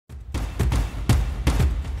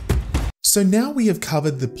So now we have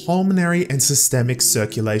covered the pulmonary and systemic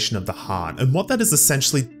circulation of the heart, and what that is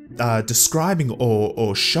essentially describing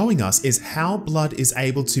or showing us is how blood is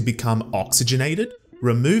able to become oxygenated,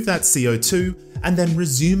 remove that CO2, and then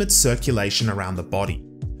resume its circulation around the body.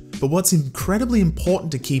 But what's incredibly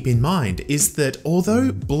important to keep in mind is that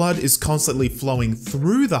although blood is constantly flowing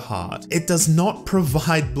through the heart, it does not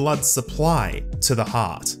provide blood supply to the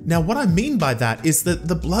heart. Now, what I mean by that is that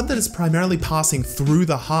the blood that is primarily passing through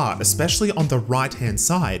the heart, especially on the right-hand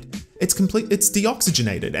side, it's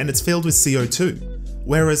deoxygenated and it's filled with CO2.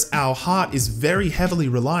 Whereas our heart is very heavily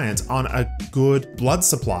reliant on a good blood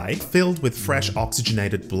supply filled with fresh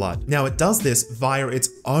oxygenated blood. Now it does this via its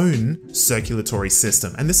own circulatory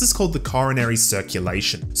system, and this is called the coronary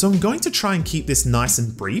circulation. So I'm going to try and keep this nice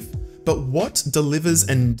and brief, but what delivers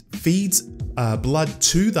and feeds blood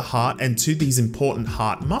to the heart and to these important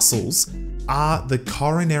heart muscles are the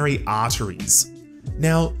coronary arteries.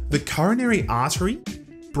 Now, the coronary artery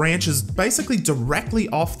branches basically directly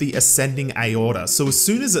off the ascending aorta. So as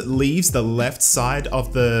soon as it leaves the left side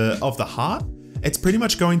of the heart, it's pretty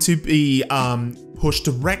much going to be pushed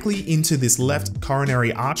directly into this left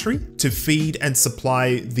coronary artery to feed and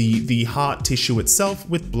supply the heart tissue itself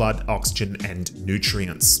with blood, oxygen, and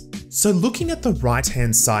nutrients. So looking at the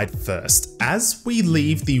right-hand side first, as we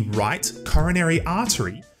leave the right coronary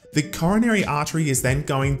artery, the coronary artery is then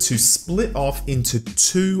going to split off into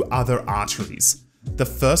two other arteries. The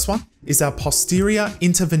first one is our posterior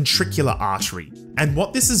interventricular artery. And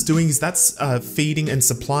what this is doing is that's feeding and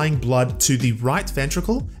supplying blood to the right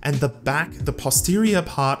ventricle and the posterior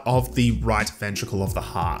part of the right ventricle of the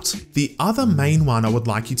heart. The other main one I would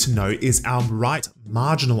like you to know is our right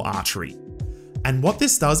marginal artery. And what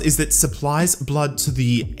this does is it supplies blood to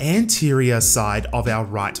the anterior side of our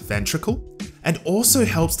right ventricle and also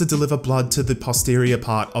helps to deliver blood to the posterior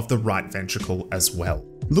part of the right ventricle as well.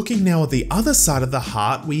 Looking now at the other side of the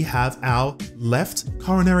heart, we have our left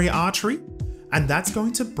coronary artery, and that's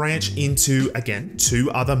going to branch into, again, two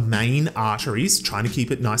other main arteries, trying to keep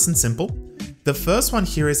it nice and simple. The first one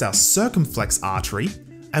here is our circumflex artery,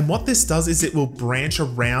 and what this does is it will branch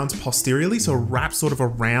around posteriorly, so wrap sort of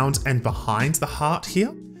around and behind the heart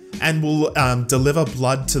here, and will deliver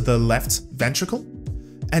blood to the left ventricle.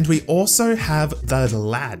 And we also have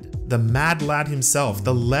the mad lad himself,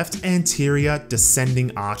 the left anterior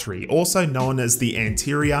descending artery, also known as the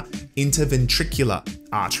anterior interventricular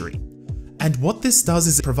artery. And what this does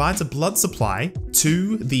is it provides a blood supply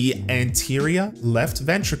to the anterior left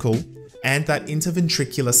ventricle and that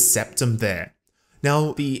interventricular septum there.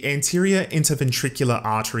 Now, the anterior interventricular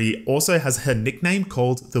artery also has a nickname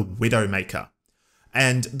called the Widowmaker.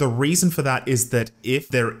 And the reason for that is that if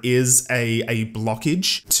there is a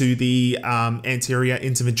blockage to the anterior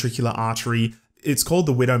interventricular artery, it's called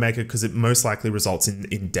the Widowmaker because it most likely results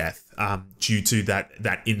in death due to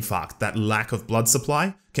that infarct. That lack of blood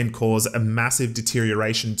supply can cause a massive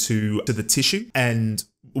deterioration to the tissue and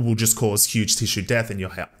will just cause huge tissue death, and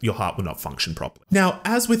your heart will not function properly. Now,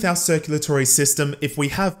 as with our circulatory system, if we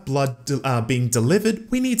have blood being delivered,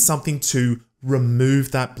 we need something to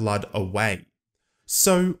remove that blood away.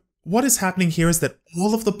 So what is happening here is that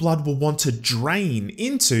all of the blood will want to drain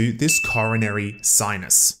into this coronary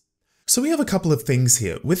sinus. So we have a couple of things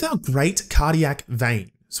here. With our great cardiac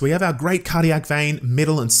vein, so we have our great cardiac vein,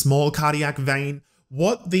 middle and small cardiac vein.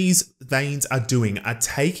 What these veins are doing are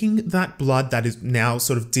taking that blood that is now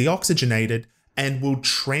sort of deoxygenated and will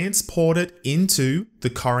transport it into the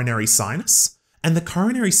coronary sinus. And the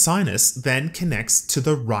coronary sinus then connects to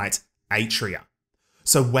the right atria.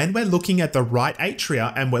 So when we're looking at the right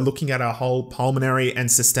atria and we're looking at our whole pulmonary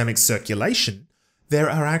and systemic circulation, there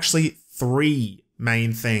are actually three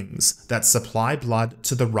main things that supply blood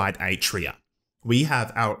to the right atria. We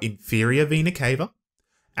have our inferior vena cava,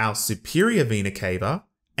 our superior vena cava,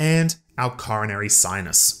 and our coronary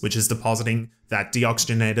sinus, which is depositing that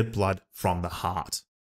deoxygenated blood from the heart.